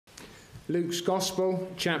Luke's Gospel,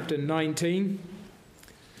 chapter 19.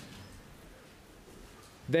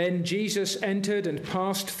 Then Jesus entered and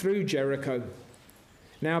passed through Jericho.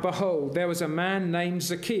 Now behold, there was a man named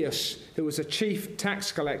Zacchaeus, who was a chief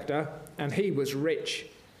tax collector, and he was rich.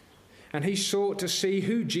 And he sought to see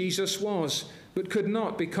who Jesus was, but could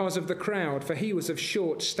not because of the crowd, for he was of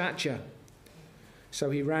short stature.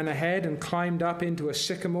 So he ran ahead and climbed up into a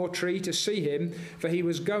sycamore tree to see him, for he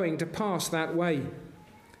was going to pass that way.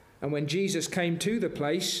 And when Jesus came to the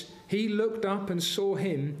place, he looked up and saw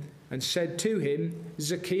him, and said to him,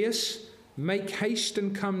 Zacchaeus, make haste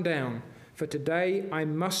and come down, for today I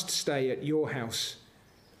must stay at your house.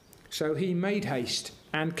 So he made haste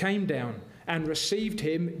and came down, and received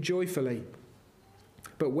him joyfully.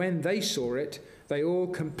 But when they saw it, they all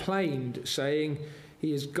complained, saying,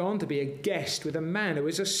 he is gone to be a guest with a man who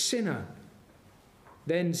is a sinner.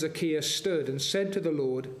 Then Zacchaeus stood and said to the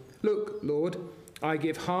Lord, Look, Lord, I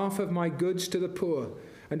give half of my goods to the poor,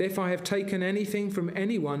 and if I have taken anything from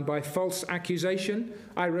anyone by false accusation,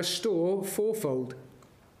 I restore fourfold.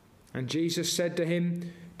 And Jesus said to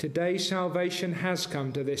him, Today salvation has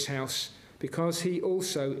come to this house, because he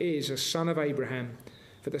also is a son of Abraham.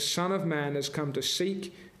 For the Son of Man has come to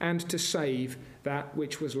seek and to save that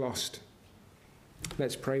which was lost.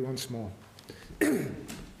 Let's pray once more.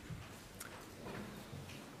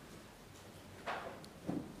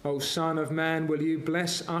 O Son of Man, will you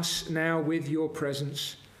bless us now with your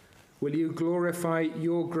presence? Will you glorify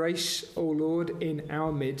your grace, O Lord, in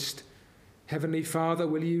our midst? Heavenly Father,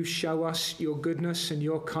 will you show us your goodness and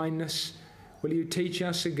your kindness? Will you teach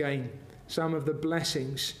us again some of the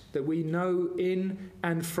blessings that we know in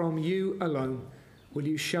and from you alone? Will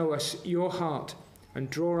you show us your heart and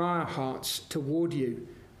draw our hearts toward you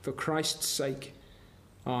for Christ's sake?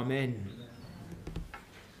 Amen.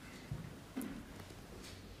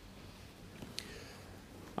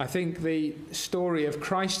 I think the story of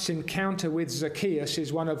Christ's encounter with Zacchaeus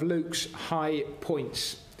is one of Luke's high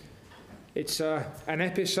points. It's an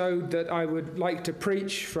episode that I would like to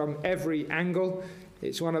preach from every angle.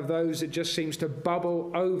 It's one of those that just seems to bubble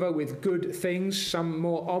over with good things, some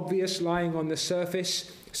more obvious lying on the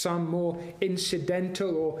surface, some more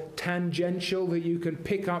incidental or tangential that you can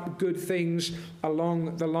pick up good things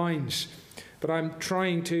along the lines. But I'm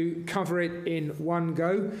trying to cover it in one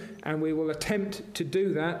go, and we will attempt to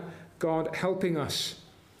do that, God helping us.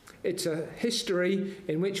 It's a history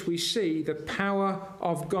in which we see the power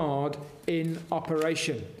of God in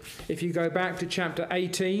operation. If you go back to chapter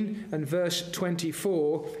 18 and verse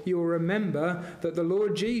 24, you will remember that the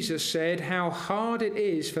Lord Jesus said how hard it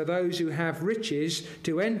is for those who have riches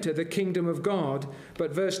to enter the kingdom of God.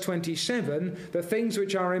 But verse 27, the things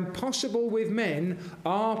which are impossible with men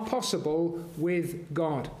are possible with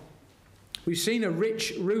God. We've seen a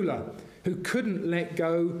rich ruler who couldn't let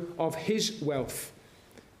go of his wealth.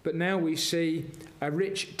 But now we see a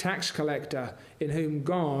rich tax collector in whom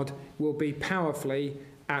God will be powerfully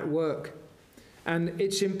at work. And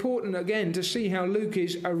it's important again to see how Luke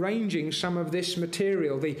is arranging some of this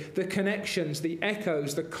material, the connections, the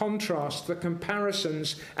echoes, the contrasts, the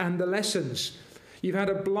comparisons, and the lessons. You've had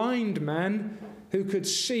a blind man who could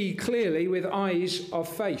see clearly with eyes of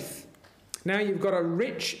faith. Now you've got a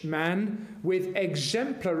rich man with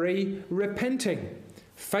exemplary repenting,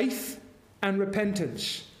 faith and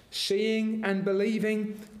repentance. Seeing and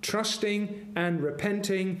believing, trusting and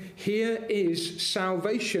repenting. Here is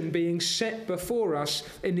salvation being set before us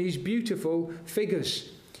in these beautiful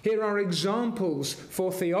figures. Here are examples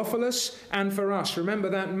for Theophilus and for us. Remember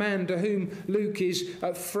that man to whom Luke is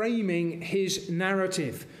framing his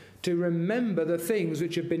narrative. To remember the things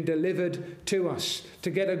which have been delivered to us. To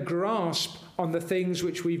get a grasp on the things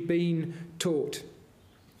which we've been taught.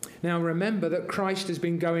 Now remember that Christ has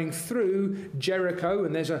been going through Jericho,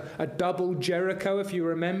 and there's a double Jericho if you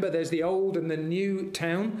remember. There's the old and the new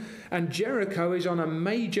town, and Jericho is on a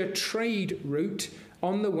major trade route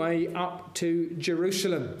on the way up to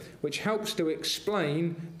Jerusalem, which helps to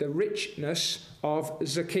explain the richness of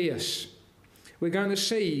Zacchaeus. We're going to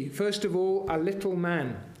see, first of all, a little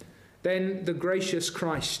man, then the gracious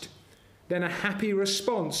Christ, then a happy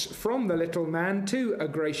response from the little man to a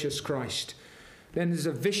gracious Christ. Then there's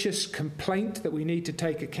a vicious complaint that we need to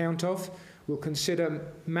take account of. We'll consider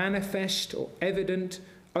manifest or evident,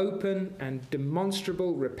 open and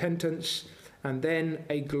demonstrable repentance, and then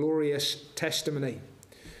a glorious testimony.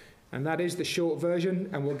 And that is the short version,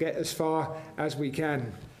 and we'll get as far as we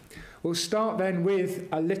can. We'll start then with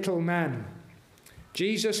a little man.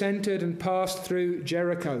 Jesus entered and passed through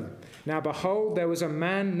Jericho. Now behold, there was a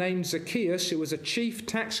man named Zacchaeus who was a chief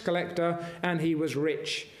tax collector, and he was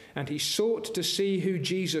rich. And he sought to see who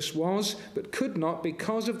Jesus was, but could not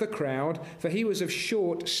because of the crowd, for he was of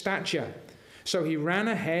short stature. So he ran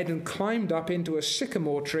ahead and climbed up into a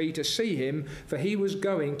sycamore tree to see him, for he was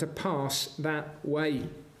going to pass that way.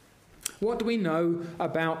 What do we know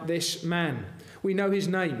about this man? We know his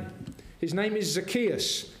name. His name is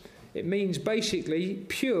Zacchaeus. It means basically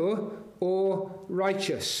pure or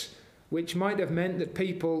righteous, which might have meant that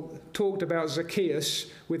people talked about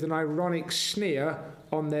Zacchaeus with an ironic sneer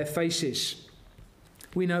on their faces.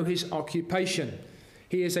 We know his occupation.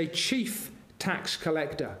 He is a chief tax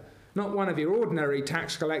collector, not one of your ordinary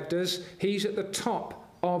tax collectors. He's at the top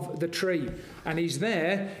of the tree, and he's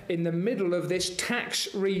there in the middle of this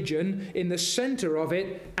tax region, in the center of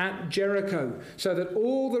it at Jericho, so that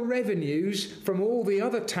all the revenues from all the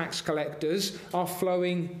other tax collectors are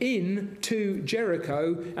flowing in to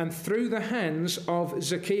Jericho and through the hands of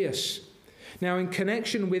Zacchaeus. Now, in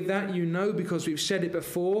connection with that, you know, because we've said it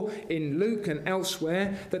before in Luke and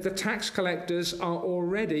elsewhere, that the tax collectors are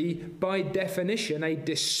already, by definition, a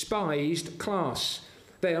despised class.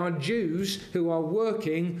 They are Jews who are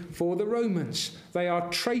working for the Romans. They are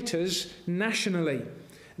traitors nationally.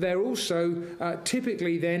 They're also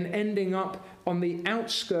typically then ending up on the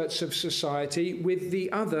outskirts of society with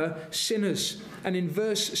the other sinners. And in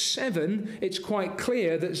verse 7, it's quite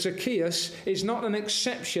clear that Zacchaeus is not an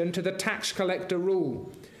exception to the tax collector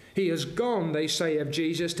rule. He has gone, they say of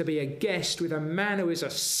Jesus, to be a guest with a man who is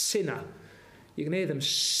a sinner. You can hear them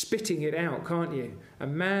spitting it out, can't you? A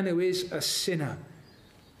man who is a sinner.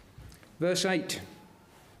 Verse 8,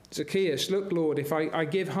 Zacchaeus, look, Lord, if I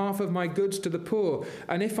give half of my goods to the poor,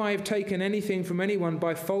 and if I have taken anything from anyone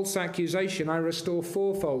by false accusation, I restore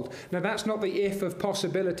fourfold. Now, that's not the if of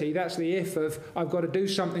possibility. That's the if of I've got to do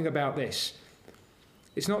something about this.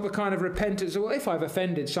 It's not the kind of repentance, well, if I've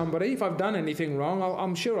offended somebody, if I've done anything wrong,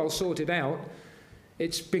 I'm sure I'll sort it out.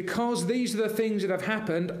 It's because these are the things that have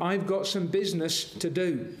happened, I've got some business to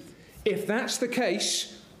do. If that's the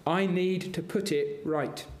case, I need to put it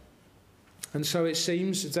right. And so it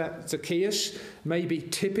seems that Zacchaeus may be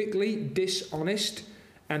typically dishonest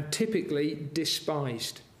and typically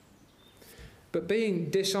despised. But being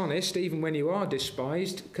dishonest, even when you are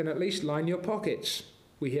despised, can at least line your pockets.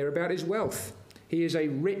 We hear about his wealth. He is a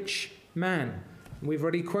rich man. And we've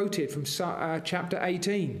already quoted from chapter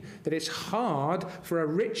 18 that it's hard for a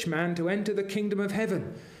rich man to enter the kingdom of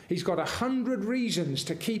heaven. He's got 100 reasons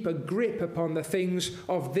to keep a grip upon the things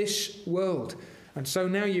of this world. And so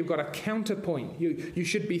now you've got a counterpoint. You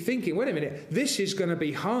should be thinking, wait a minute, this is going to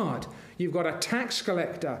be hard. You've got a tax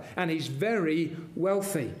collector and he's very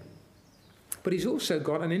wealthy. But he's also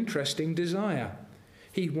got an interesting desire.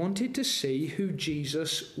 He wanted to see who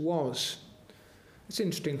Jesus was. That's an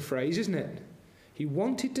interesting phrase, isn't it? He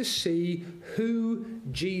wanted to see who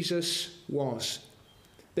Jesus was.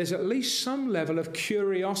 There's at least some level of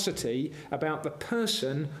curiosity about the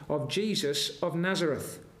person of Jesus of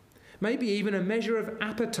Nazareth. Maybe even a measure of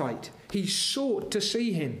appetite. He sought to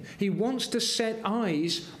see him. He wants to set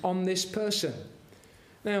eyes on this person.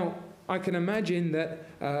 Now, I can imagine that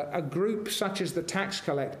a group such as the tax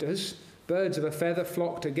collectors, birds of a feather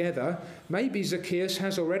flock together, maybe Zacchaeus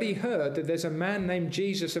has already heard that there's a man named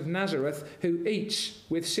Jesus of Nazareth who eats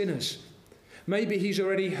with sinners. Maybe he's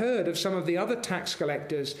already heard of some of the other tax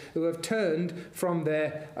collectors who have turned from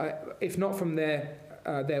their, if not from their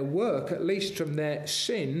work, at least from their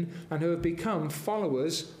sin, and who have become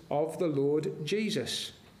followers of the Lord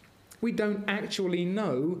Jesus. We don't actually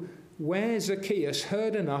know where Zacchaeus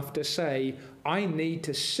heard enough to say, I need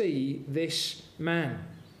to see this man.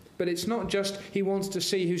 But it's not just he wants to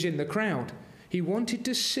see who's in the crowd. He wanted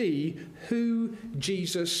to see who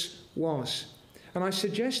Jesus was. And I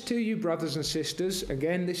suggest to you, brothers and sisters,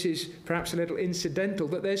 again, this is perhaps a little incidental,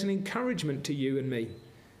 that there's an encouragement to you and me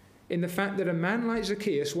in the fact that a man like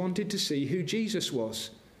Zacchaeus wanted to see who Jesus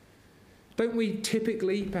was. Don't we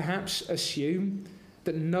typically perhaps assume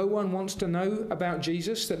that no one wants to know about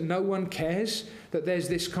Jesus, that no one cares, that there's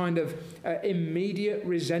this kind of immediate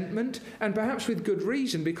resentment, and perhaps with good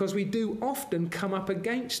reason, because we do often come up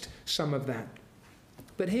against some of that.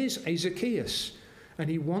 But here's a Zacchaeus, and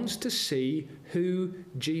he wants to see who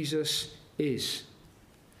Jesus is.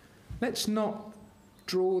 Let's not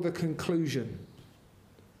draw the conclusion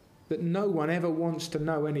that no one ever wants to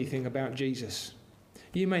know anything about Jesus.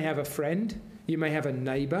 You may have a friend, you may have a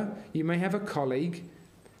neighbour, you may have a colleague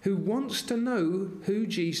who wants to know who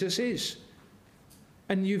Jesus is.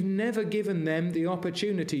 And you've never given them the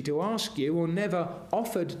opportunity to ask you, or never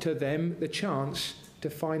offered to them the chance to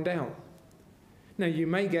find out. Now, you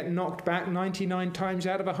may get knocked back 99 times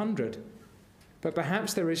out of 100. But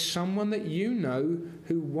perhaps there is someone that you know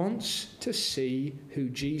who wants to see who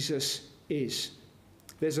Jesus is.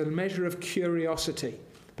 There's a measure of curiosity.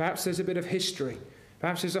 Perhaps there's a bit of history.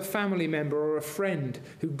 Perhaps there's a family member or a friend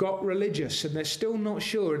who got religious and they're still not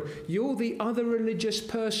sure. And you're the other religious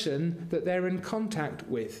person that they're in contact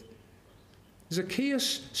with.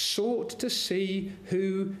 Zacchaeus sought to see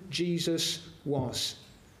who Jesus was.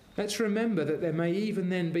 Let's remember that there may even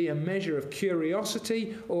then be a measure of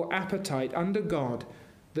curiosity or appetite under God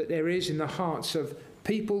that there is in the hearts of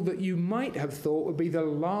people that you might have thought would be the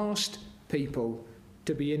last people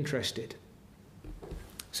to be interested.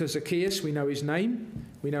 So Zacchaeus, we know his name,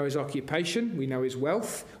 we know his occupation, we know his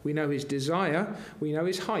wealth, we know his desire, we know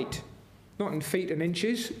his height. Not in feet and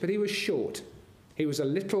inches, but he was short. He was a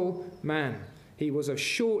little man. He was of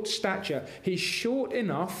short stature. He's short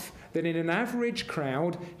enough that in an average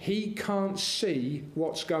crowd, he can't see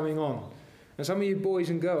what's going on. And some of you boys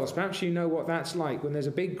and girls, perhaps you know what that's like when there's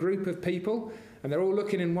a big group of people and they're all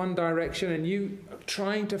looking in one direction and you are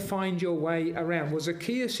trying to find your way around. Well,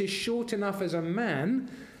 Zacchaeus is short enough as a man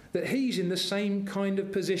that he's in the same kind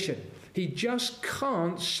of position. He just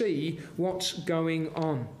can't see what's going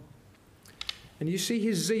on. And you see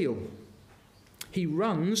his zeal. He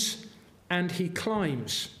runs and he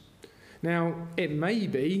climbs. Now, it may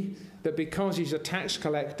be that because he's a tax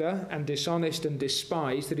collector and dishonest and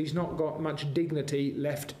despised, that he's not got much dignity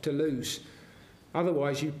left to lose.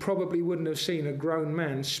 Otherwise, you probably wouldn't have seen a grown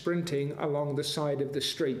man sprinting along the side of the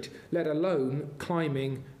street, let alone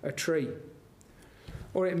climbing a tree.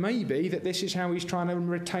 Or it may be that this is how he's trying to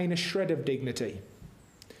retain a shred of dignity.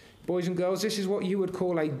 Boys and girls, this is what you would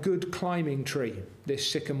call a good climbing tree, this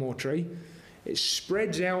sycamore tree. It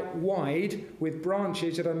spreads out wide with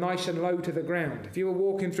branches that are nice and low to the ground. If you were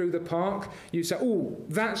walking through the park, you'd say, oh,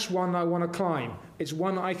 that's one I want to climb. It's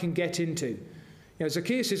one I can get into. You know,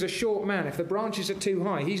 Zacchaeus is a short man. If the branches are too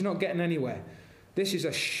high, he's not getting anywhere. This is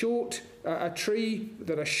a tree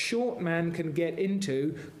that a short man can get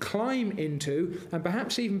into, climb into, and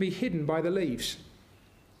perhaps even be hidden by the leaves.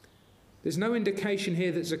 There's no indication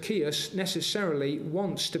here that Zacchaeus necessarily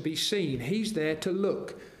wants to be seen. He's there to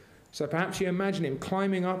look. So perhaps you imagine him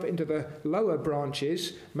climbing up into the lower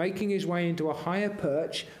branches, making his way into a higher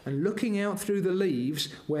perch and looking out through the leaves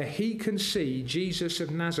where he can see Jesus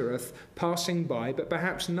of Nazareth passing by, but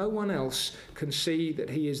perhaps no one else can see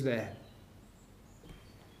that he is there.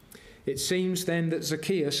 It seems then that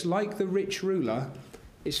Zacchaeus, like the rich ruler,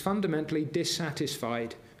 is fundamentally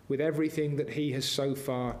dissatisfied with everything that he has so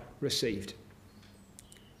far received.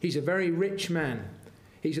 He's a very rich man.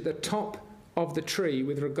 He's at the top of the tree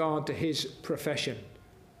with regard to his profession.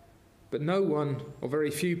 But no one, or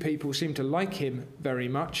very few people, seem to like him very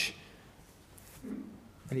much.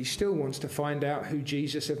 And he still wants to find out who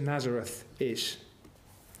Jesus of Nazareth is.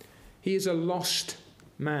 He is a lost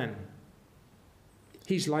man.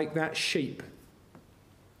 He's like that sheep.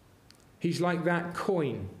 He's like that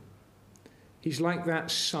coin. He's like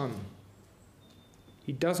that son.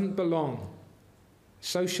 He doesn't belong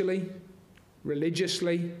socially,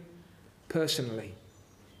 religiously, personally.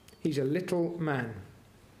 He's a little man.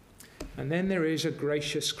 And then there is a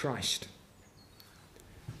gracious Christ.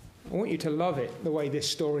 I want you to love it, the way this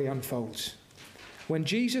story unfolds. When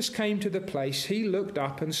Jesus came to the place, he looked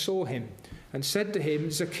up and saw him and said to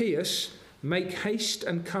him, Zacchaeus, make haste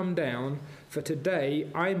and come down, for today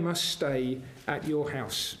I must stay at your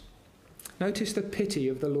house. Notice the pity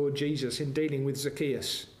of the Lord Jesus in dealing with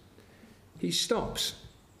Zacchaeus. He stops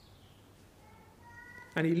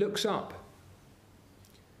and he looks up.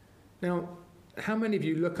 Now, how many of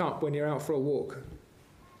you look up when you're out for a walk?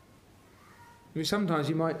 I mean, sometimes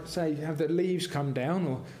you might say, have the leaves come down,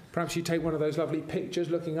 or perhaps you take one of those lovely pictures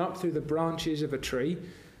looking up through the branches of a tree.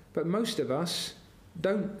 But most of us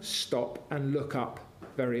don't stop and look up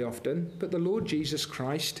very often, but the Lord Jesus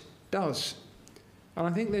Christ does. And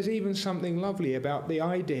I think there's even something lovely about the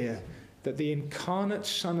idea that the incarnate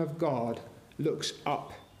Son of God looks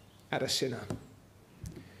up at a sinner.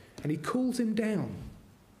 And he calls him down.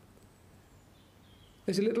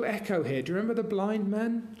 There's a little echo here. Do you remember the blind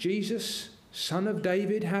man? Jesus, Son of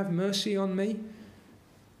David, have mercy on me.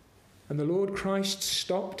 And the Lord Christ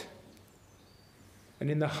stopped. And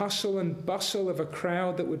in the hustle and bustle of a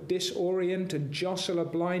crowd that would disorient and jostle a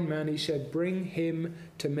blind man, he said, bring him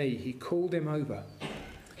to me. He called him over.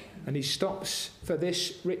 And he stops for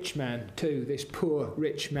this rich man too, this poor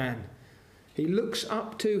rich man. He looks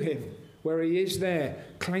up to him where he is there,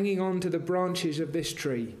 clinging on to the branches of this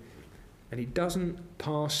tree. And he doesn't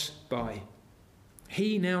pass by.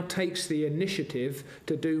 He now takes the initiative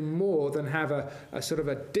to do more than have a sort of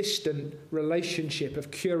a distant relationship of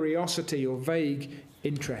curiosity or vague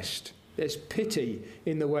interest. There's pity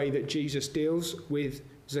in the way that Jesus deals with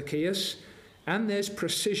Zacchaeus, and there's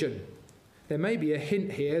precision. There may be a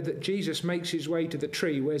hint here that Jesus makes his way to the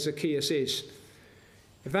tree where Zacchaeus is.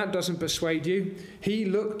 If that doesn't persuade you, he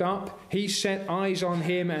looked up, he set eyes on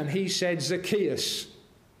him, and he said, "Zacchaeus."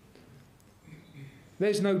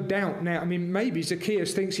 There's no doubt now. I mean, maybe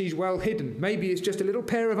Zacchaeus thinks he's well hidden. Maybe it's just a little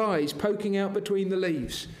pair of eyes poking out between the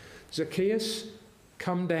leaves. "Zacchaeus,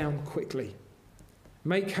 come down quickly.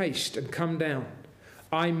 Make haste and come down.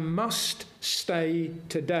 I must stay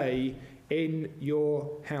today in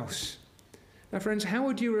your house." Now, friends, how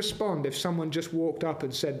would you respond if someone just walked up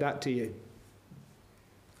and said that to you?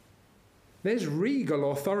 There's regal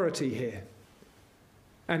authority here.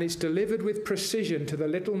 And it's delivered with precision to the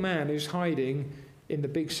little man who's hiding in the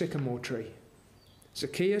big sycamore tree.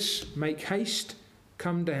 "Zacchaeus, make haste,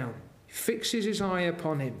 come down." Fixes his eye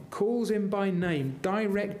upon him, calls him by name,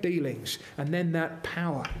 direct dealings, and then that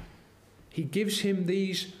power. He gives him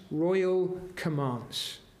these royal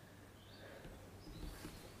commands.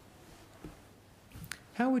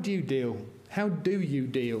 How do you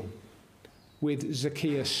deal with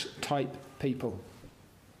Zacchaeus-type people?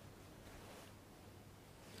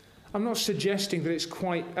 I'm not suggesting that it's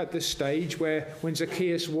quite at the stage where when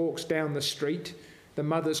Zacchaeus walks down the street, the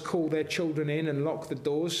mothers call their children in and lock the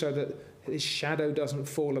doors so that his shadow doesn't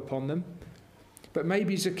fall upon them. But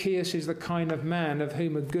maybe Zacchaeus is the kind of man of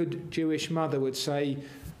whom a good Jewish mother would say,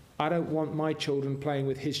 "I don't want my children playing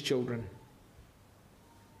with his children."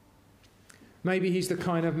 Maybe he's the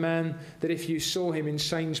kind of man that if you saw him in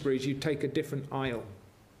Sainsbury's, you'd take a different aisle.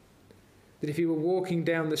 That if you were walking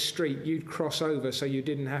down the street, you'd cross over so you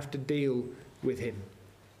didn't have to deal with him.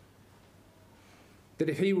 That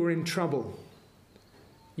if he were in trouble,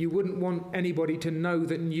 you wouldn't want anybody to know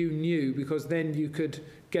that you knew, because then you could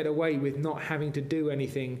get away with not having to do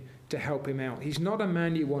anything to help him out. He's not a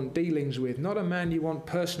man you want dealings with, not a man you want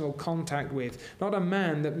personal contact with, not a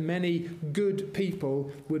man that many good people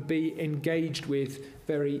would be engaged with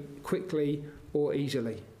very quickly or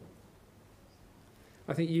easily.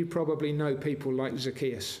 I think you probably know people like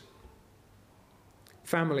Zacchaeus.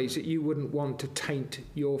 Families that you wouldn't want to taint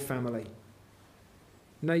your family.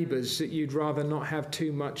 Neighbours that you'd rather not have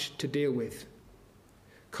too much to deal with.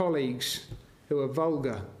 Colleagues who are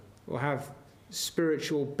vulgar or have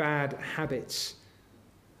spiritual bad habits.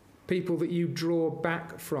 People that you draw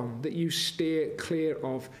back from, that you steer clear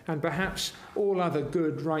of. And perhaps all other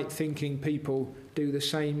good, right-thinking people do the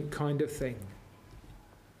same kind of thing.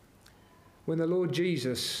 When the Lord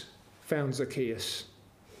Jesus found Zacchaeus,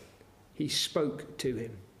 he spoke to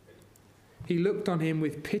him. He looked on him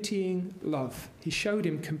with pitying love. He showed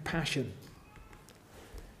him compassion.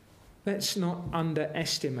 Let's not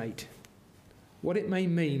underestimate what it may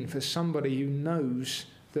mean for somebody who knows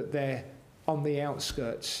that they're on the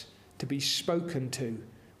outskirts to be spoken to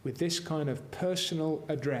with this kind of personal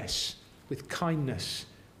address, with kindness,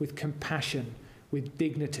 with compassion, with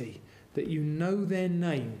dignity, that you know their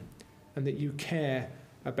name and that you care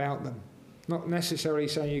about them. Not necessarily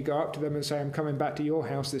saying you go up to them and say, "I'm coming back to your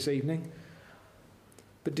house this evening."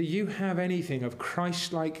 But do you have anything of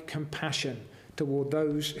Christ-like compassion toward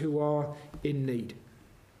those who are in need?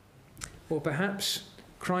 Or perhaps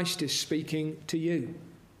Christ is speaking to you.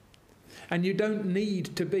 And you don't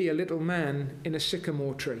need to be a little man in a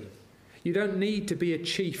sycamore tree. You don't need to be a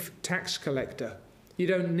chief tax collector. You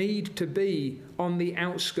don't need to be on the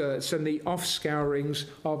outskirts and the offscourings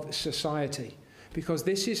of society. Because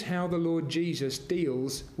this is how the Lord Jesus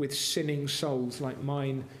deals with sinning souls like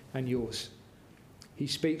mine and yours. He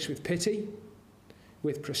speaks with pity,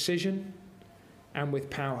 with precision, and with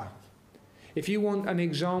power. If you want an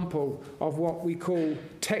example of what we call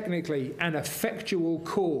technically an effectual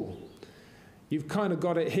call, you've kind of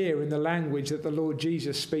got it here in the language that the Lord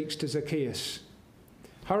Jesus speaks to Zacchaeus.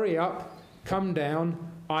 "Hurry up, come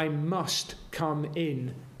down, I must come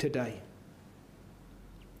in today."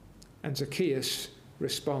 And Zacchaeus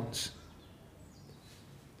responds.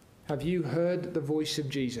 Have you heard the voice of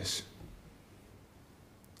Jesus?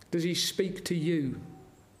 Does he speak to you?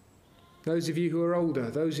 Those of you who are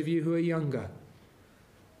older, those of you who are younger.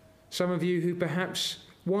 Some of you who perhaps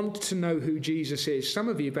want to know who Jesus is. Some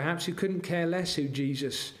of you perhaps who couldn't care less who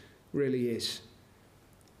Jesus really is.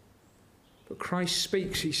 But Christ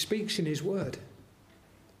speaks. He speaks in his word.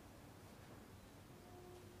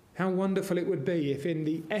 How wonderful it would be if in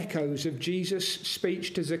the echoes of Jesus'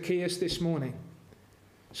 speech to Zacchaeus this morning,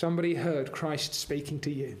 somebody heard Christ speaking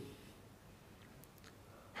to you.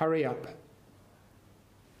 Hurry up.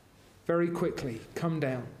 Very quickly, come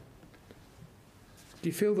down. Do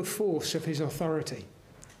you feel the force of his authority?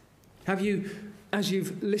 Have you as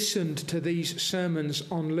you've listened to these sermons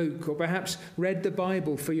on Luke, or perhaps read the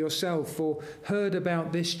Bible for yourself, or heard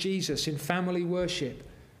about this Jesus in family worship,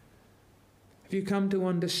 have you come to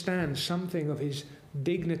understand something of his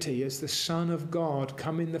dignity as the Son of God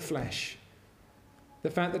come in the flesh?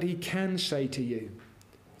 The fact that he can say to you,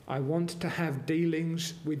 I want to have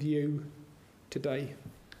dealings with you today.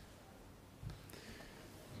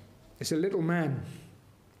 There's a little man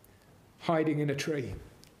hiding in a tree.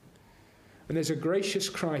 And there's a gracious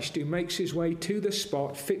Christ who makes his way to the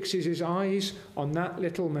spot, fixes his eyes on that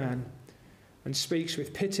little man, and speaks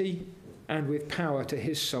with pity and with power to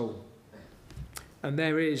his soul. And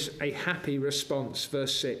there is a happy response,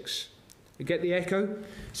 verse 6. You get the echo?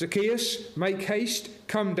 Zacchaeus, make haste,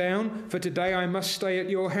 come down, for today I must stay at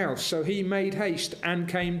your house. So he made haste and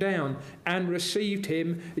came down and received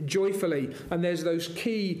him joyfully. And there's those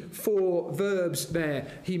key 4 verbs there.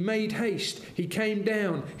 He made haste, he came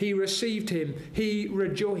down, he received him, he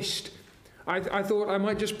rejoiced. I thought I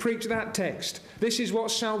might just preach that text. This is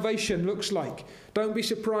what salvation looks like. Don't be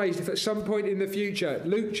surprised if at some point in the future,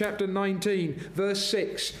 Luke chapter 19, verse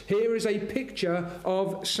 6, here is a picture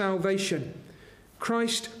of salvation.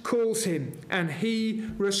 Christ calls him and he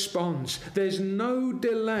responds. There's no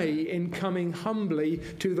delay in coming humbly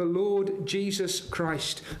to the Lord Jesus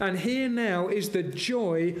Christ. And here now is the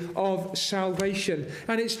joy of salvation.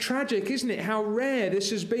 And it's tragic, isn't it, how rare this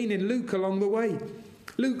has been in Luke along the way.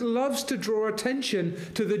 Luke loves to draw attention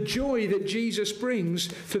to the joy that Jesus brings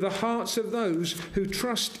to the hearts of those who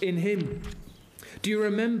trust in him. Do you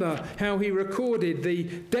remember how he recorded the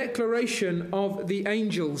declaration of the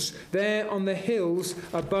angels there on the hills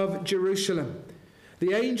above Jerusalem?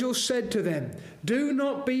 The angels said to them, do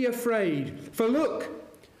not be afraid, for look,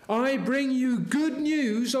 I bring you good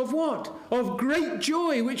news of what? Of great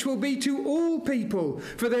joy, which will be to all people.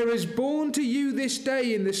 For there is born to you this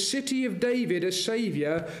day in the city of David a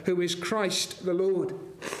Saviour, who is Christ the Lord.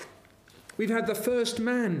 We've had the first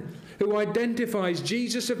man who identifies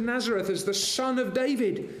Jesus of Nazareth as the Son of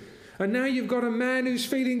David. And now you've got a man who's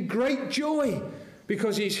feeling great joy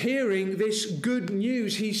because he's hearing this good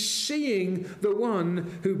news. He's seeing the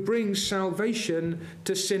one who brings salvation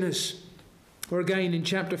to sinners. Or again in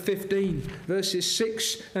chapter 15, verses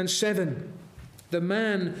 6 and 7. The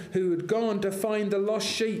man who had gone to find the lost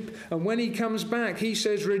sheep, and when he comes back, he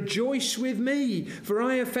says, rejoice with me, for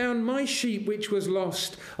I have found my sheep which was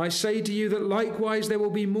lost. I say to you that likewise there will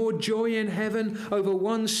be more joy in heaven over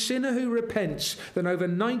one sinner who repents than over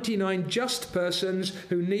 99 just persons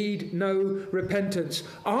who need no repentance.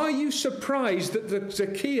 Are you surprised that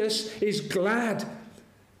Zacchaeus is glad?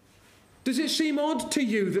 Does it seem odd to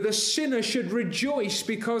you that a sinner should rejoice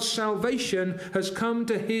because salvation has come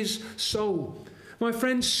to his soul? My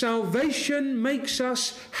friends, salvation makes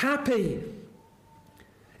us happy.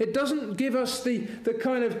 It doesn't give us the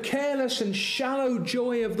kind of careless and shallow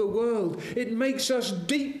joy of the world. It makes us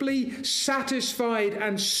deeply satisfied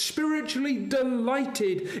and spiritually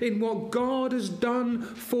delighted in what God has done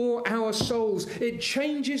for our souls. It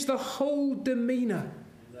changes the whole demeanour.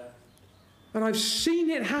 And I've seen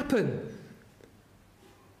it happen.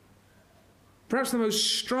 Perhaps the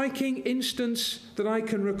most striking instance that I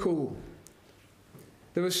can recall.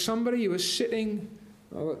 There was somebody who was sitting,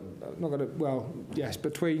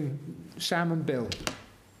 between Sam and Bill.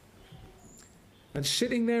 And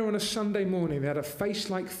sitting there on a Sunday morning, they had a face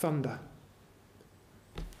like thunder.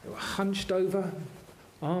 They were hunched over,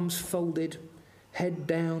 arms folded, head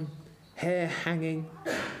down, hair hanging,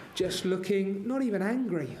 just looking, not even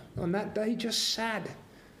angry on that day, just sad,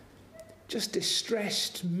 just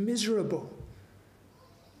distressed, miserable.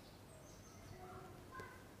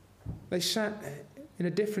 They sat in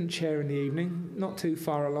a different chair in the evening, not too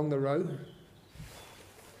far along the road.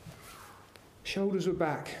 Shoulders were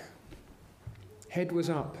back, head was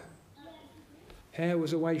up, hair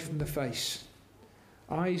was away from the face,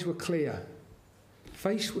 eyes were clear,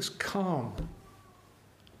 face was calm.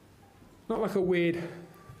 Not like a weird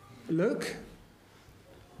look,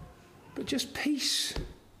 but just peace.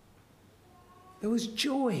 There was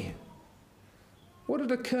joy. What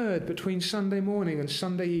had occurred between Sunday morning and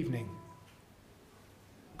Sunday evening?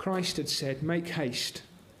 Christ had said, make haste,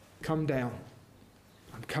 come down,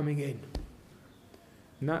 I'm coming in.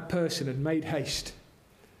 And that person had made haste.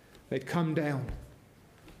 They'd come down.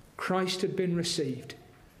 Christ had been received,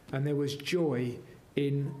 and there was joy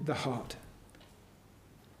in the heart.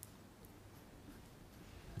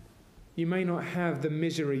 You may not have the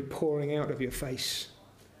misery pouring out of your face,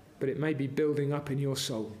 but it may be building up in your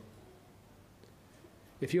soul.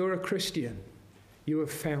 If you're a Christian, you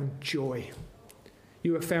have found joy.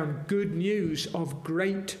 You have found good news of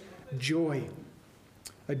great joy.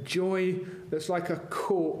 a joy that's like a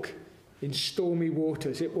cork in stormy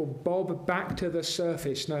waters. It will bob back to the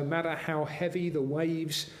surface no matter how heavy the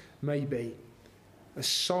waves may be. A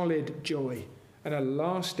solid joy and a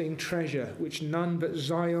lasting treasure which none but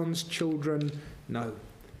Zion's children know.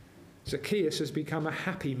 Zacchaeus has become a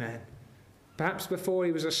happy man. Perhaps before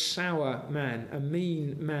he was a sour man, a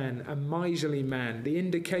mean man, a miserly man. The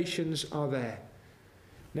indications are there.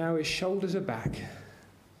 Now his shoulders are back.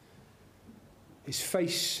 His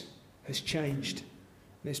face has changed.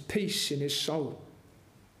 There's peace in his soul.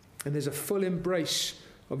 And there's a full embrace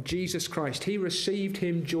of Jesus Christ. He received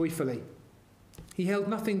him joyfully. He held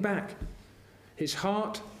nothing back. His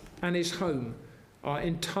heart and his home are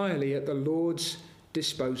entirely at the Lord's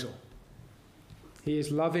disposal. He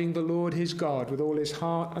is loving the Lord his God with all his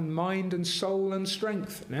heart and mind and soul and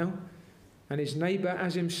strength now, and his neighbour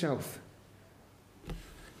as himself.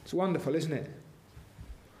 It's wonderful, isn't it?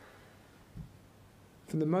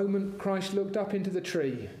 From the moment Christ looked up into the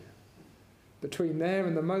tree, between there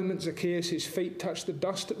and the moment Zacchaeus' feet touched the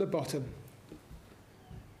dust at the bottom,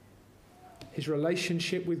 his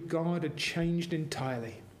relationship with God had changed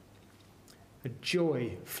entirely. A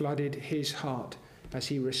joy flooded his heart as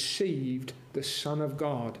he received the Son of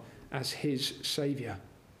God as his Saviour.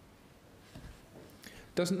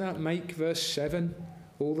 Doesn't that make verse 7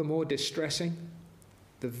 all the more distressing?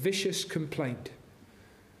 The vicious complaint.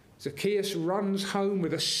 Zacchaeus runs home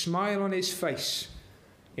with a smile on his face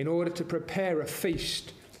in order to prepare a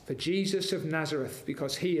feast for Jesus of Nazareth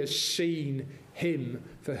because he has seen him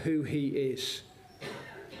for who he is.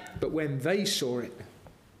 But when they saw it,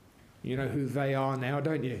 you know who they are now,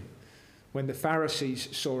 don't you? When the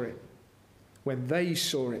Pharisees saw it, when they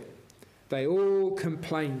saw it, they all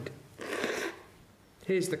complained.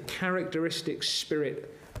 Here's the characteristic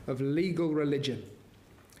spirit of legal religion.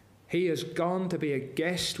 He has gone to be a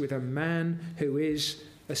guest with a man who is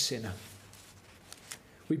a sinner.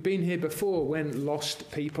 We've been here before when lost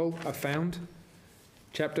people are found.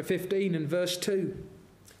 Chapter 15 and verse 2.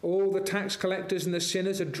 All the tax collectors and the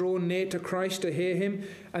sinners are drawn near to Christ to hear him,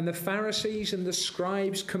 and the Pharisees and the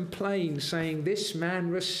scribes complain, saying, "This man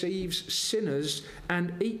receives sinners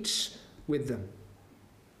and eats with them."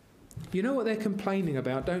 You know what they're complaining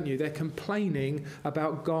about, don't you? They're complaining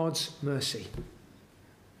about God's mercy.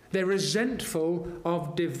 They're resentful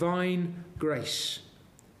of divine grace.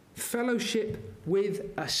 Fellowship with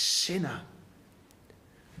a sinner.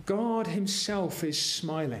 God himself is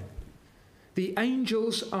smiling. The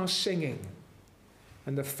angels are singing,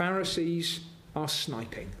 and the Pharisees are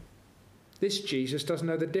sniping. This Jesus doesn't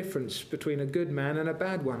know the difference between a good man and a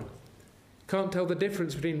bad one. Can't tell the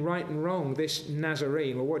difference between right and wrong, this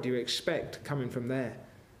Nazarene. Well, what do you expect coming from there?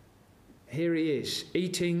 Here he is,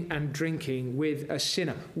 eating and drinking with a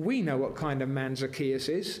sinner. We know what kind of man Zacchaeus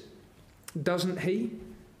is, doesn't he?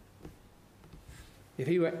 If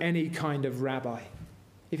he were any kind of rabbi,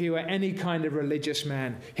 if he were any kind of religious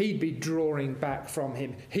man, he'd be drawing back from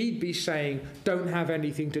him. He'd be saying, don't have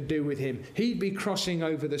anything to do with him. He'd be crossing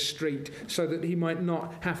over the street so that he might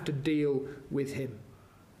not have to deal with him.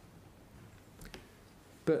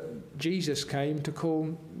 But Jesus came to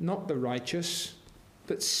call not the righteous,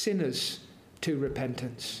 but sinners to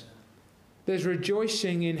repentance. There's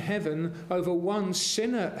rejoicing in heaven over one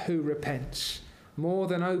sinner who repents, more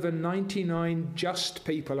than over 99 just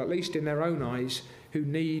people, at least in their own eyes, who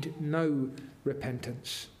need no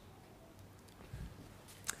repentance.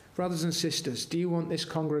 Brothers and sisters, do you want this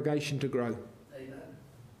congregation to grow? Amen.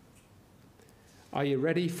 Are you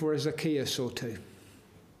ready for a Zacchaeus or two?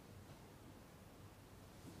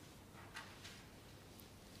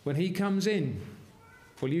 When he comes in,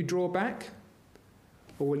 will you draw back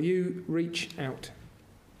or will you reach out?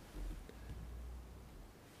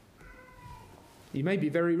 You may be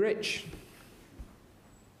very rich.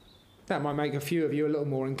 That might make a few of you a little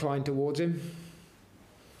more inclined towards him.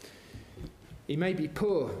 He may be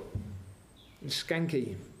poor and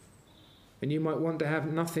skanky, and you might want to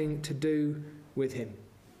have nothing to do with him.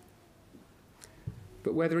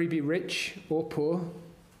 But whether he be rich or poor,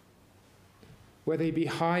 whether he be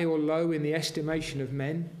high or low in the estimation of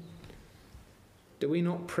men, do we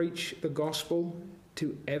not preach the gospel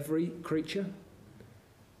to every creature?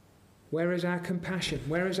 Where is our compassion?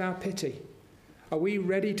 Where is our pity? Are we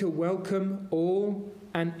ready to welcome all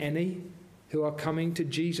and any who are coming to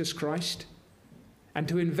Jesus Christ and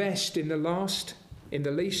to invest in the last, in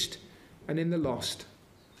the least, and in the lost?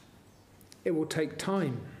 It will take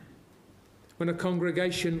time. When a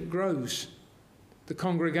congregation grows, the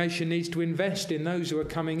congregation needs to invest in those who are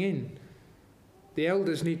coming in. The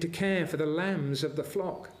elders need to care for the lambs of the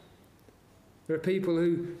flock. There are people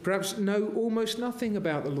who perhaps know almost nothing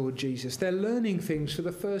about the Lord Jesus. They're learning things for the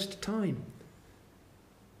first time.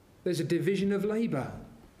 There's a division of labour.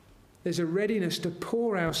 There's a readiness to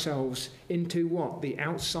pour ourselves into what? The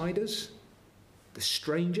outsiders? The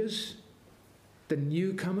strangers? The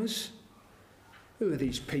newcomers? Who are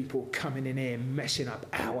these people coming in here messing up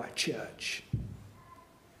our church?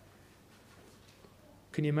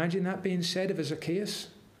 Can you imagine that being said of a Zacchaeus?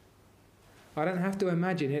 I don't have to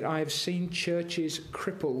imagine it. I have seen churches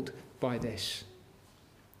crippled by this.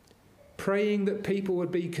 Praying that people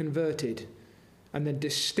would be converted and then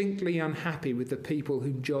distinctly unhappy with the people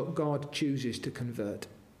whom God chooses to convert.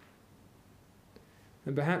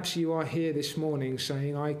 And perhaps you are here this morning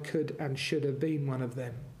saying, I could and should have been one of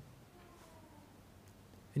them.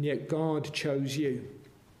 And yet God chose you.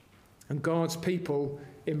 And God's people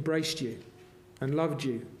embraced you and loved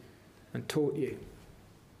you and taught you.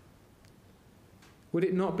 Would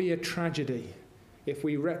it not be a tragedy if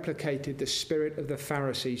we replicated the spirit of the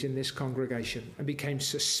Pharisees in this congregation and became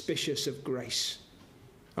suspicious of grace?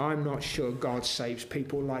 I'm not sure God saves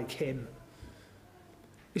people like him.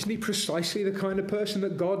 Isn't he precisely the kind of person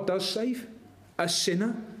that God does save? A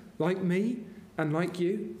sinner like me and like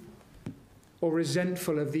you? Or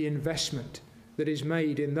resentful of the investment that is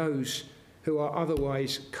made in those who are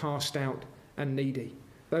otherwise cast out and needy,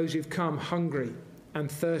 those who've come hungry and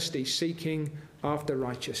thirsty, seeking after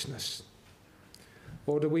righteousness?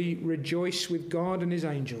 Or do we rejoice with God and his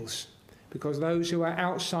angels because those who are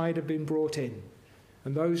outside have been brought in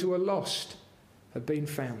and those who are lost have been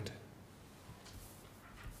found?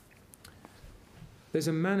 There's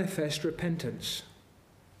a manifest repentance.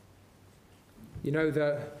 You know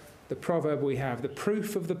the proverb we have, the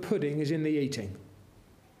proof of the pudding is in the eating.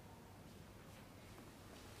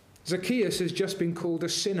 Zacchaeus has just been called a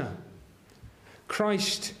sinner.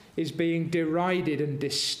 Christ is being derided and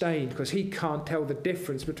disdained because he can't tell the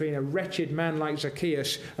difference between a wretched man like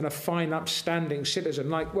Zacchaeus and a fine upstanding citizen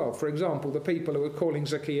like, well, for example, the people who are calling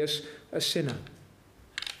Zacchaeus a sinner.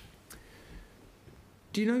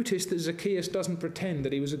 Do you notice that Zacchaeus doesn't pretend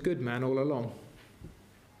that he was a good man all along?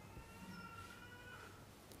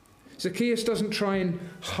 Zacchaeus doesn't try and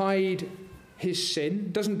hide his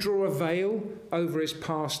sin, doesn't draw a veil over his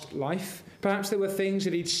past life. Perhaps there were things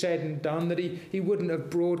that he'd said and done that he wouldn't have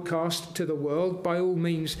broadcast to the world. By all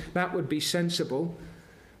means, that would be sensible.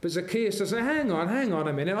 But Zacchaeus doesn't say, hang on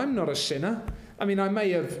a minute, I'm not a sinner. I mean, I may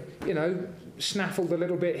have, snaffled a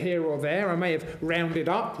little bit here or there. I may have rounded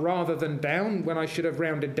up rather than down when I should have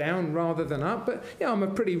rounded down rather than up. But yeah, I'm a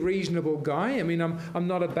pretty reasonable guy. I mean, I'm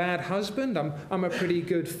not a bad husband. I'm a pretty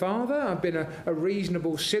good father. I've been a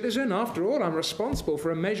reasonable citizen. After all, I'm responsible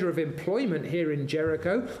for a measure of employment here in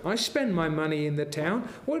Jericho. I spend my money in the town.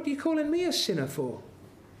 What are you calling me a sinner for?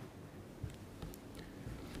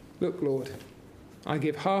 Look, Lord, I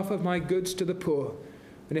give half of my goods to the poor.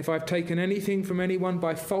 And if I've taken anything from anyone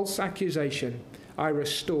by false accusation, I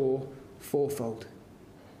restore fourfold.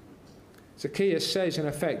 Zacchaeus says, in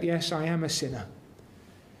effect, yes, I am a sinner,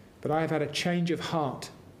 but I have had a change of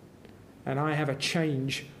heart and I have a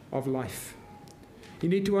change of life. You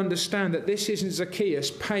need to understand that this isn't Zacchaeus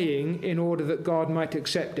paying in order that God might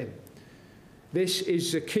accept him. This is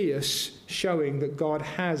Zacchaeus showing that God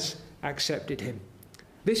has accepted him.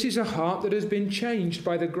 This is a heart that has been changed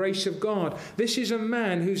by the grace of God. This is a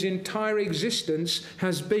man whose entire existence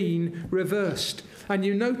has been reversed. And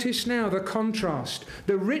you notice now the contrast.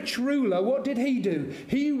 The rich ruler, what did he do?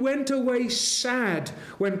 He went away sad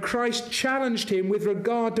when Christ challenged him with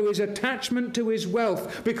regard to his attachment to his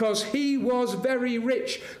wealth, because he was very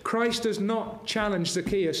rich. Christ does not challenge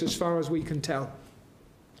Zacchaeus as far as we can tell.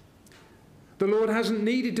 The Lord hasn't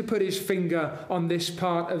needed to put his finger on this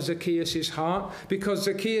part of Zacchaeus' heart, because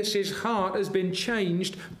Zacchaeus' heart has been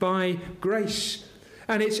changed by grace.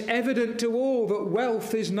 And it's evident to all that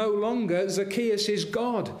wealth is no longer Zacchaeus'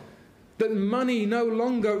 God, that money no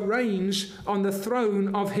longer reigns on the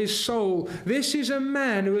throne of his soul. This is a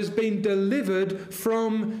man who has been delivered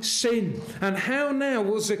from sin. And how now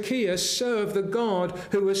will Zacchaeus serve the God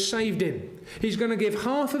who has saved him? He's going to give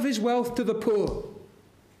half of his wealth to the poor.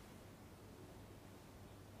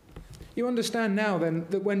 You understand now then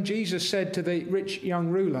that when Jesus said to the rich young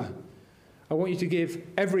ruler, I want you to give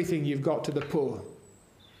everything you've got to the poor,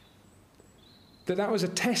 that was a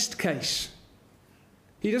test case.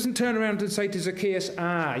 He doesn't turn around and say to Zacchaeus,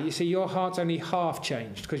 you see, your heart's only half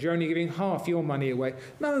changed because you're only giving half your money away.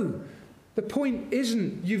 No, the point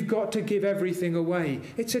isn't you've got to give everything away.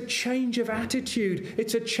 It's a change of attitude.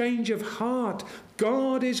 It's a change of heart.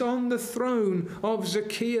 God is on the throne of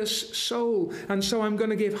Zacchaeus' soul. And so I'm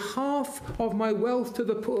going to give half of my wealth to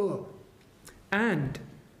the poor. And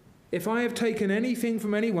If I have taken anything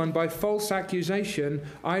from anyone by false accusation,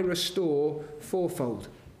 I restore fourfold.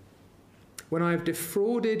 When I have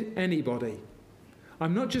defrauded anybody,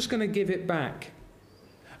 I'm not just going to give it back.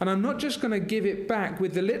 And I'm not just going to give it back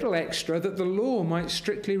with the little extra that the law might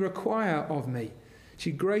strictly require of me.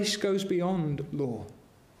 See, grace goes beyond law.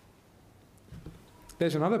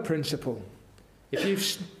 There's another principle. If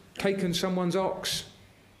you've taken someone's ox,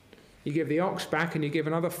 you give the ox back and you give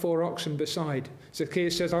another 4 oxen beside.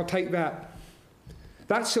 Zacchaeus says, I'll take that.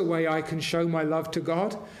 That's a way I can show my love to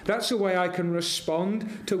God. That's a way I can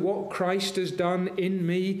respond to what Christ has done in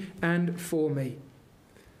me and for me.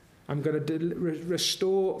 I'm going to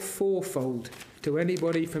restore fourfold to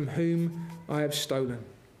anybody from whom I have stolen.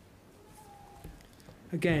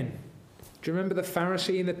 Again, do you remember the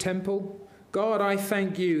Pharisee in the temple? God, I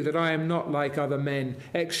thank you that I am not like other men,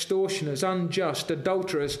 extortioners, unjust,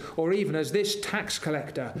 adulterers, or even as this tax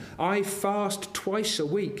collector. I fast twice a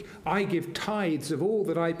week. I give tithes of all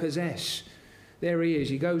that I possess. There he is.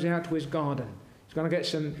 He goes out to his garden. He's going to get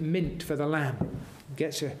some mint for the lamb.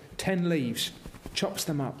 Gets 10 leaves, chops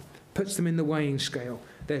them up, puts them in the weighing scale.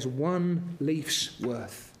 There's 1 leaf's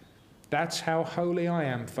worth. That's how holy I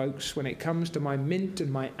am, folks, when it comes to my mint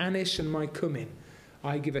and my anise and my cumin.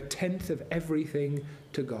 I give 1/10 of everything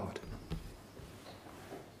to God.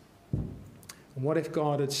 And what if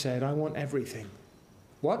God had said, I want everything?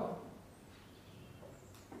 What?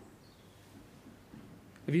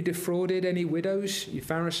 Have you defrauded any widows, you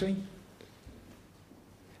Pharisee?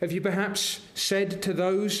 Have you perhaps said to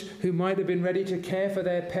those who might have been ready to care for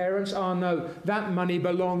their parents, no, that money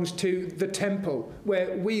belongs to the temple,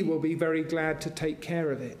 where we will be very glad to take care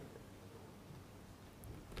of it?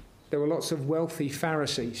 There were lots of wealthy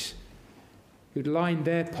Pharisees who'd lined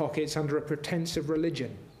their pockets under a pretense of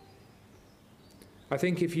religion. I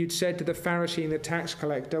think if you'd said to the Pharisee and the tax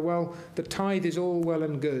collector, well, the tithe is all well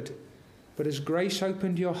and good, but has grace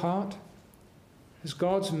opened your heart? Has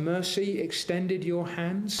God's mercy extended your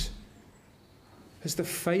hands? Has the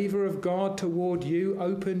favour of God toward you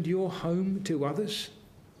opened your home to others?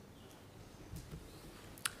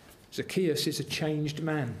 Zacchaeus is a changed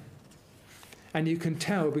man. And you can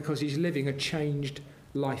tell because he's living a changed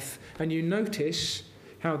life. And you notice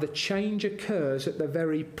how the change occurs at the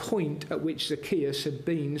very point at which Zacchaeus had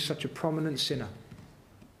been such a prominent sinner.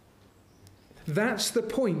 That's the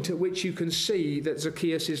point at which you can see that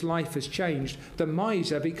Zacchaeus' life has changed. The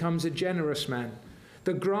miser becomes a generous man.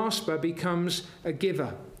 The grasper becomes a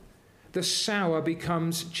giver. The sour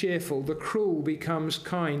becomes cheerful. The cruel becomes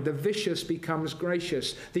kind. The vicious becomes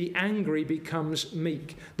gracious. The angry becomes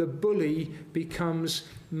meek. The bully becomes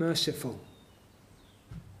merciful.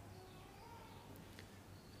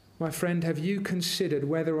 My friend, have you considered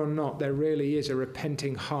whether or not there really is a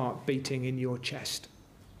repenting heart beating in your chest?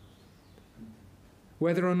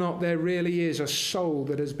 Whether or not there really is a soul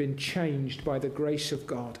that has been changed by the grace of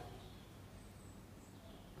God?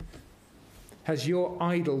 Has your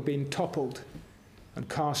idol been toppled and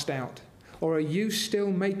cast out? Or are you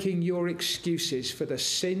still making your excuses for the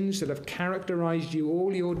sins that have characterized you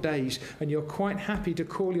all your days, and you're quite happy to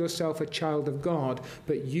call yourself a child of God,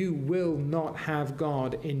 but you will not have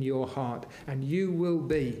God in your heart, and you will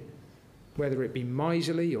be, whether it be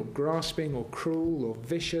miserly or grasping or cruel or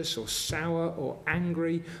vicious or sour or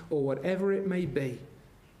angry or whatever it may be.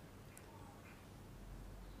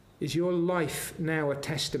 Is your life now a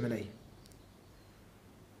testimony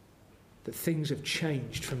that things have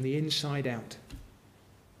changed from the inside out?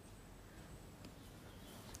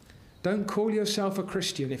 Don't call yourself a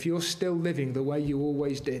Christian if you're still living the way you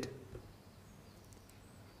always did.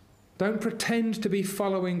 Don't pretend to be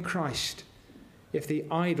following Christ if the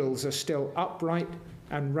idols are still upright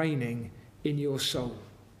and reigning in your soul.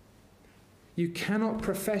 You cannot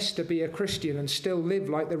profess to be a Christian and still live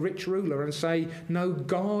like the rich ruler and say, no,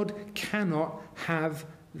 God cannot have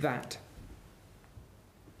that.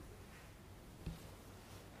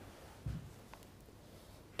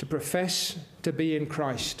 To profess to be in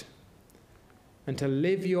Christ and to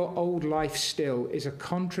live your old life still is a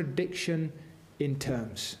contradiction in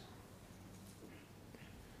terms.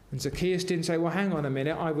 And Zacchaeus didn't say, well, hang on a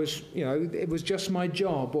minute, it was just my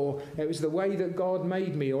job, or it was the way that God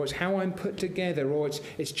made me, or it's how I'm put together, or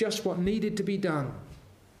it's just what needed to be done.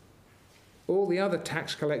 All the other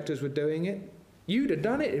tax collectors were doing it. You'd have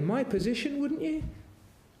done it in my position, wouldn't you?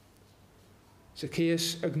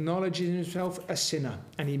 Zacchaeus acknowledges himself a sinner,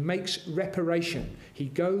 and he makes reparation. He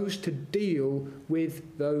goes to deal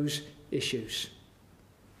with those issues.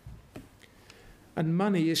 And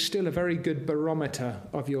money is still a very good barometer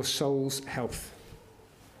of your soul's health.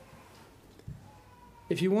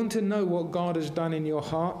 If you want to know what God has done in your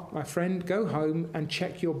heart, my friend, go home and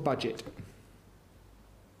check your budget.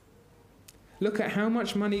 Look at how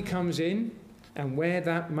much money comes in and where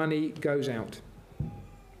that money goes out.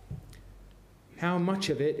 How much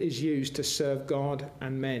of it is used to serve God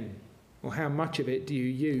and men? Or how much of it do you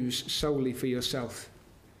use solely for yourself?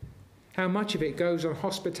 How much of it goes on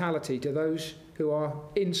hospitality to those who are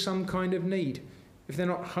in some kind of need? If they're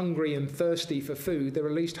not hungry and thirsty for food, they're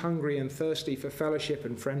at least hungry and thirsty for fellowship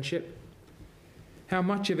and friendship. How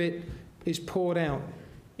much of it is poured out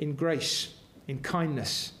in grace, in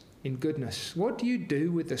kindness, in goodness? What do you do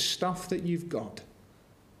with the stuff that you've got?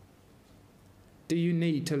 Do you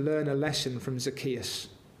need to learn a lesson from Zacchaeus?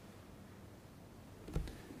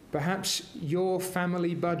 Perhaps your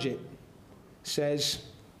family budget says,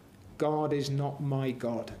 God is not my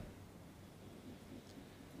God.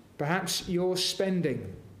 Perhaps your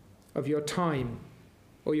spending of your time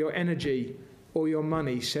or your energy or your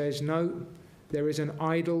money says, no, there is an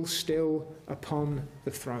idol still upon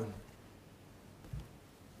the throne.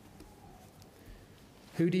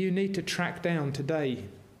 Who do you need to track down today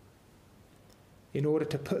in order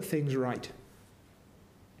to put things right?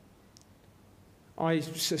 I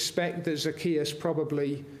suspect that Zacchaeus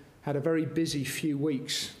probably had a very busy few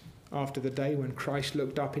weeks after the day when Christ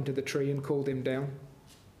looked up into the tree and called him down.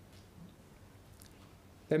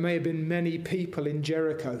 There may have been many people in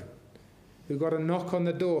Jericho who got a knock on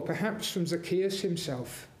the door, perhaps from Zacchaeus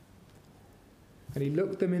himself. And he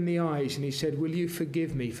looked them in the eyes and he said, will you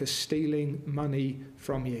forgive me for stealing money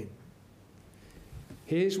from you?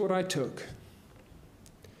 Here's what I took.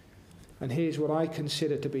 And here's what I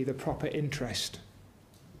consider to be the proper interest.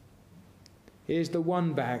 Here's the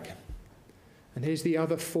one bag. And here's the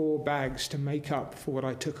other 4 bags to make up for what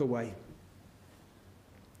I took away.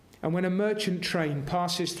 And when a merchant train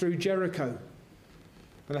passes through Jericho,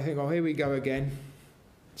 and I think, oh, here we go again.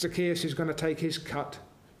 Zacchaeus is going to take his cut.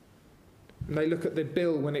 And they look at the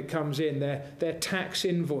bill when it comes in, their tax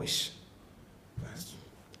invoice. That's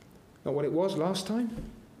not what it was last time.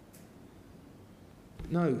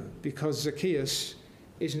 No, because Zacchaeus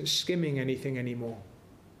isn't skimming anything anymore.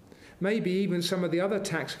 Maybe even some of the other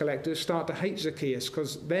tax collectors start to hate Zacchaeus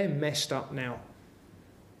because they're messed up now,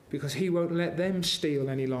 because he won't let them steal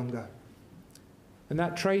any longer. And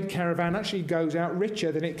that trade caravan actually goes out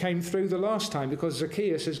richer than it came through the last time, because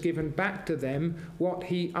Zacchaeus has given back to them what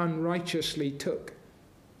he unrighteously took.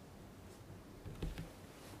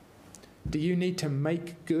 Do you need to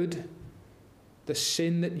make good the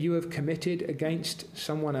sin that you have committed against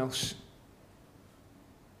someone else?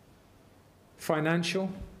 Financial?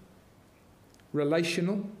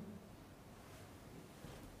 Relational?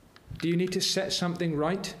 Do you need to set something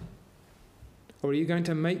right? Or are you going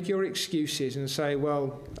to make your excuses and say,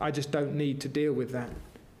 well, I just don't need to deal with that?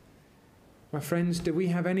 My friends, do we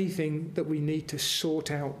have anything that we need to sort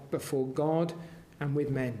out before God and with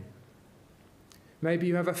men? Maybe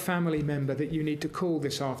you have a family member that you need to call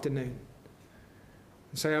this afternoon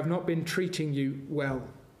and say, I've not been treating you well.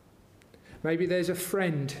 Maybe there's a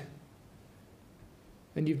friend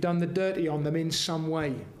and you've done the dirty on them in some way,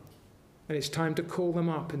 and it's time to call them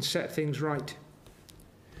up and set things right.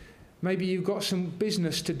 Maybe you've got some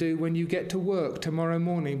business to do when you get to work tomorrow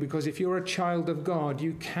morning, because if you're a child of God,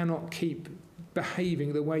 you cannot keep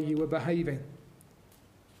behaving the way you were behaving.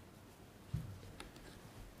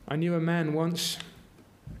 I knew a man once,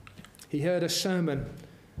 he heard a sermon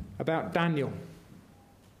about Daniel.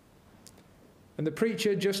 And the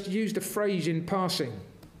preacher just used a phrase in passing.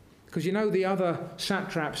 Because you know the other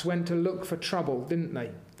satraps went to look for trouble, didn't they?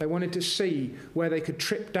 They wanted to see where they could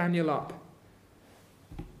trip Daniel up.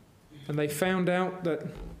 And they found out that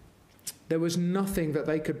there was nothing that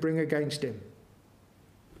they could bring against him.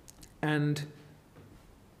 And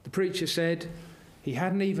the preacher said he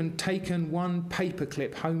hadn't even taken one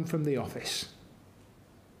paperclip home from the office.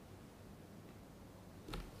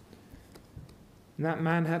 And that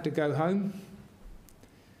man had to go home,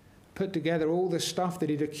 put together all the stuff that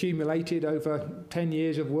he'd accumulated over 10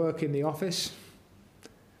 years of work in the office,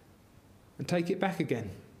 and take it back again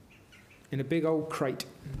in a big old crate.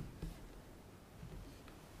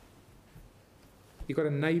 You've got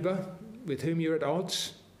a neighbour with whom you're at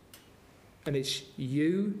odds, and it's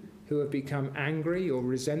you who have become angry or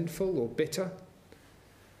resentful or bitter?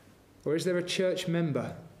 Or is there a church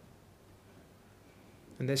member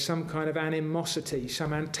and there's some kind of animosity,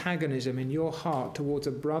 some antagonism in your heart towards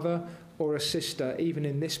a brother or a sister, even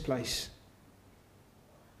in this place?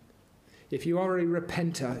 If you are a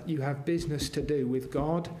repenter, you have business to do with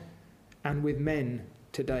God and with men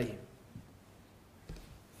today.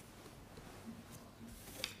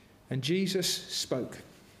 And Jesus spoke.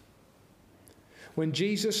 when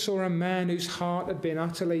Jesus saw a man whose heart had been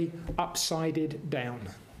utterly upside down,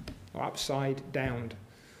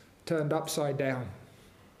 turned upside down.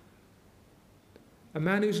 A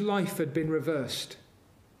man whose life had been reversed.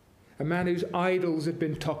 A man whose idols had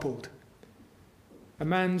been toppled. A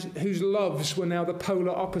man whose loves were now the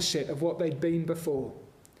polar opposite of what they'd been before.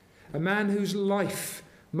 A man whose life,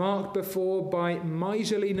 marked before by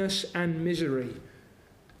miserliness and misery,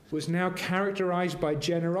 was now characterized by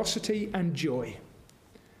generosity and joy.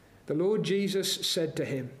 The Lord Jesus said to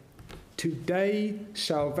him, "Today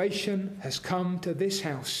salvation has come to this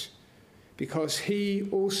house, because he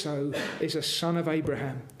also is a son of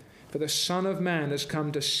Abraham. For the Son of Man has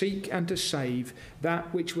come to seek and to save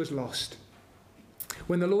that which was lost."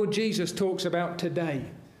 When the Lord Jesus talks about today,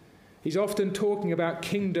 he's often talking about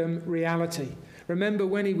kingdom reality. Remember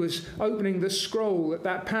when he was opening the scroll at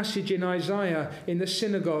that passage in Isaiah in the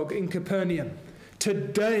synagogue in Capernaum.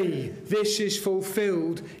 Today this is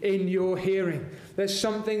fulfilled in your hearing. There's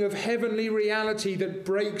something of heavenly reality that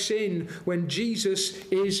breaks in when Jesus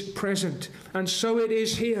is present. And so it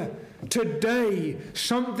is here. Today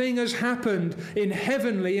something has happened in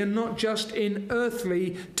heavenly and not just in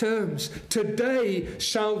earthly terms. Today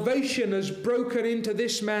salvation has broken into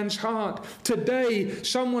this man's heart. Today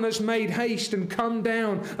someone has made haste and come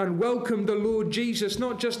down and welcomed the Lord Jesus,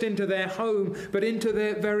 not just into their home, but into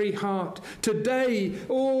their very heart. Today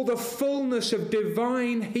all the fullness of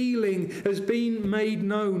divine healing has been made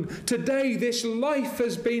known. Today this life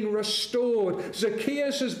has been restored.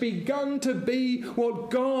 Zacchaeus has begun to be what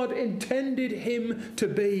God intended him to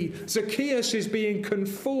be. Zacchaeus is being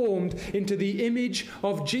conformed into the image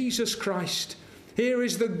of Jesus Christ. Here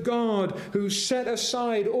is the God who set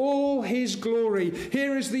aside all his glory.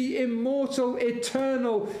 Here is the immortal,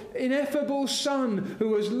 eternal, ineffable Son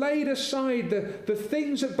who has laid aside the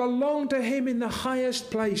things that belong to him in the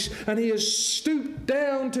highest place. And he has stooped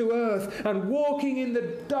down to earth and walking in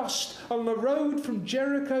the dust on the road from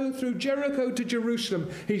Jericho, through Jericho to Jerusalem.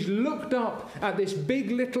 He's looked up at this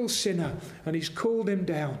big little sinner and he's called him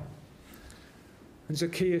down. And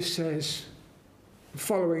Zacchaeus says,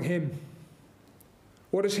 following him,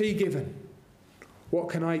 what has he given? What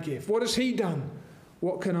can I give? What has he done?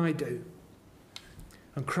 What can I do?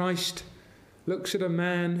 And Christ looks at a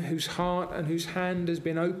man whose heart and whose hand has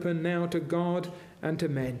been opened now to God and to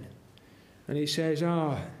men. And he says,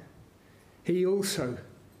 he also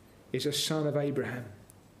is a son of Abraham.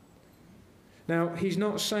 Now, he's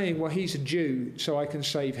not saying, well, he's a Jew, so I can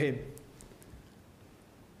save him.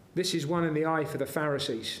 This is one in the eye for the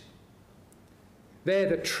Pharisees. They're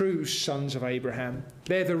the true sons of Abraham.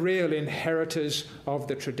 They're the real inheritors of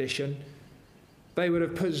the tradition. They would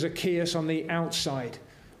have put Zacchaeus on the outside.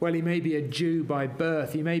 Well, he may be a Jew by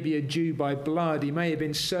birth. He may be a Jew by blood. He may have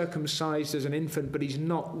been circumcised as an infant, but he's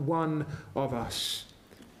not one of us.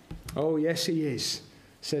 Oh, yes, he is,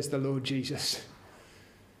 says the Lord Jesus.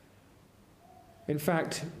 In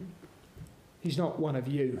fact, he's not one of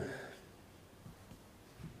you.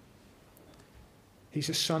 He's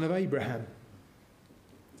a son of Abraham.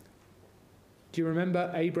 Do you remember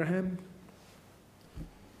Abraham,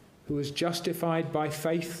 who was justified by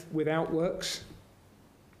faith without works?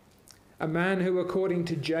 A man who, according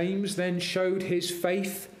to James, then showed his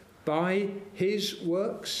faith by his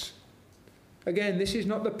works. Again, this is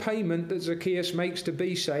not the payment that Zacchaeus makes to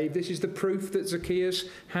be saved. This is the proof that Zacchaeus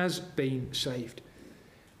has been saved.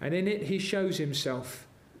 And in it he shows himself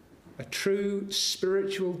a true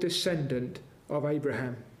spiritual descendant of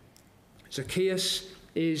Abraham. Zacchaeus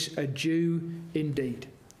is a Jew indeed.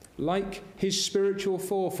 Like his spiritual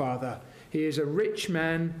forefather, he is a rich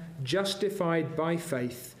man justified by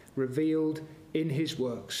faith, revealed in his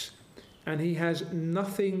works. And he has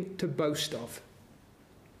nothing to boast of,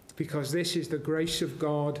 because this is the grace of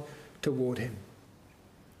God toward him.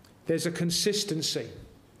 There's a consistency,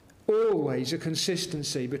 always a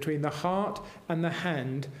consistency between the heart and the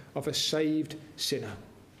hand of a saved sinner,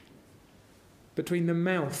 between the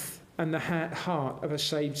mouth and the heart of a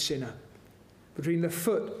saved sinner, between the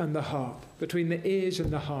foot and the heart, between the ears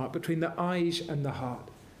and the heart, between the eyes and the heart.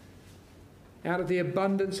 Out of the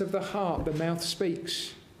abundance of the heart, the mouth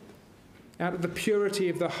speaks. Out of the purity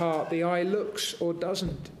of the heart, the eye looks or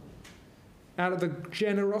doesn't. Out of the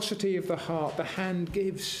generosity of the heart, the hand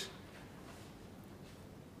gives.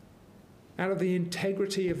 Out of the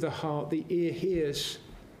integrity of the heart, the ear hears.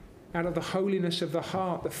 Out of the holiness of the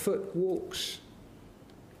heart, the foot walks.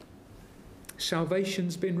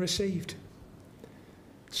 Salvation's been received.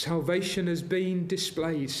 Salvation has been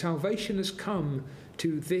displayed. Salvation has come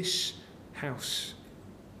to this house.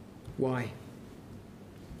 Why?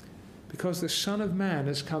 Because the Son of Man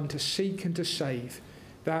has come to seek and to save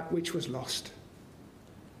that which was lost.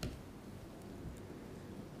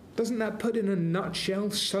 Doesn't that put in a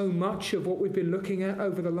nutshell so much of what we've been looking at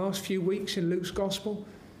over the last few weeks in Luke's Gospel?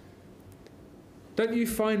 Don't you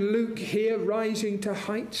find Luke here rising to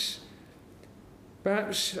heights?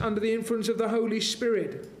 Perhaps under the influence of the Holy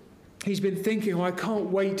Spirit. He's been thinking, I can't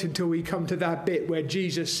wait until we come to that bit where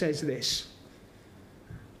Jesus says this.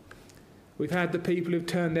 We've had the people who've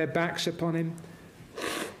turned their backs upon him.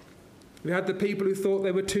 We've had the people who thought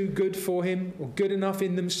they were too good for him or good enough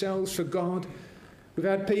in themselves for God. We've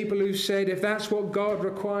had people who said, if that's what God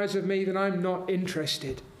requires of me, then I'm not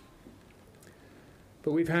interested.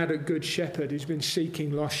 But we've had a good shepherd who's been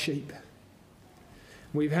seeking lost sheep.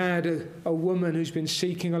 We've had a woman who's been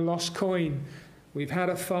seeking a lost coin. We've had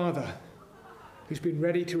a father who's been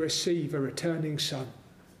ready to receive a returning son.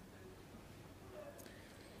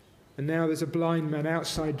 And now there's a blind man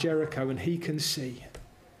outside Jericho, and he can see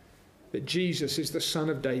that Jesus is the Son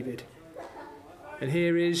of David. And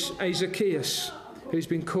here is a Zacchaeus who's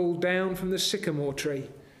been called down from the sycamore tree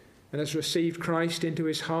and has received Christ into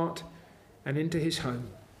his heart and into his home.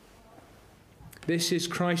 This is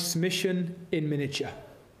Christ's mission in miniature.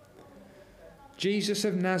 Jesus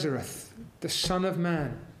of Nazareth, the Son of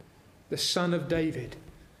Man, the Son of David,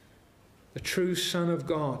 the true Son of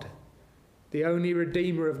God, the only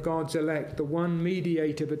Redeemer of God's elect, the one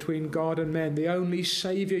mediator between God and men, the only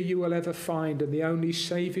Saviour you will ever find and the only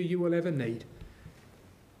Saviour you will ever need.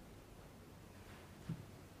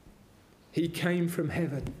 He came from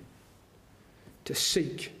heaven to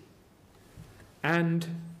seek and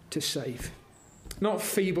to save. Not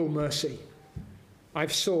feeble mercy.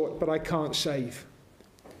 I've sought, but I can't save.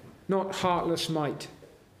 Not heartless might.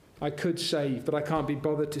 I could save, but I can't be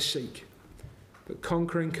bothered to seek. But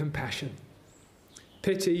conquering compassion.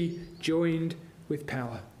 Pity joined with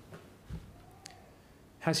power.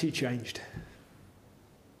 Has he changed?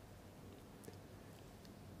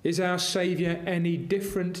 Is our Saviour any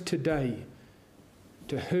different today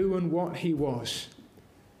to who and what he was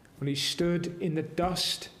when he stood in the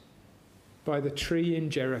dust by the tree in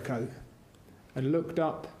Jericho and looked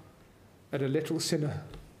up at a little sinner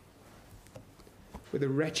with a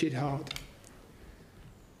wretched heart,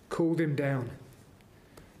 called him down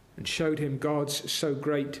and showed him God's so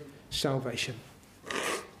great salvation?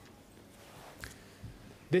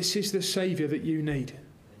 This is the Saviour that you need.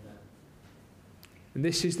 And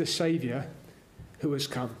this is the Saviour who has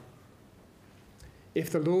come. If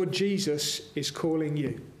the Lord Jesus is calling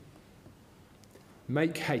you,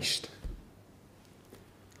 make haste.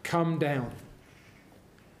 Come down.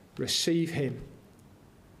 Receive him.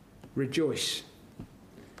 Rejoice.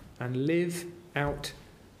 And live out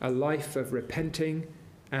a life of repenting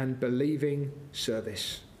and believing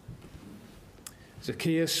service.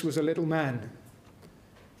 Zacchaeus was a little man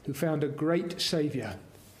who found a great Saviour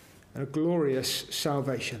and a glorious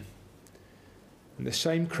salvation. And the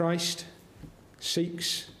same Christ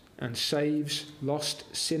seeks and saves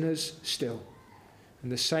lost sinners still.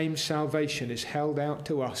 And the same salvation is held out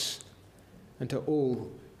to us and to all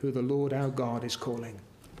who the Lord our God is calling.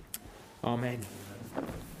 Amen.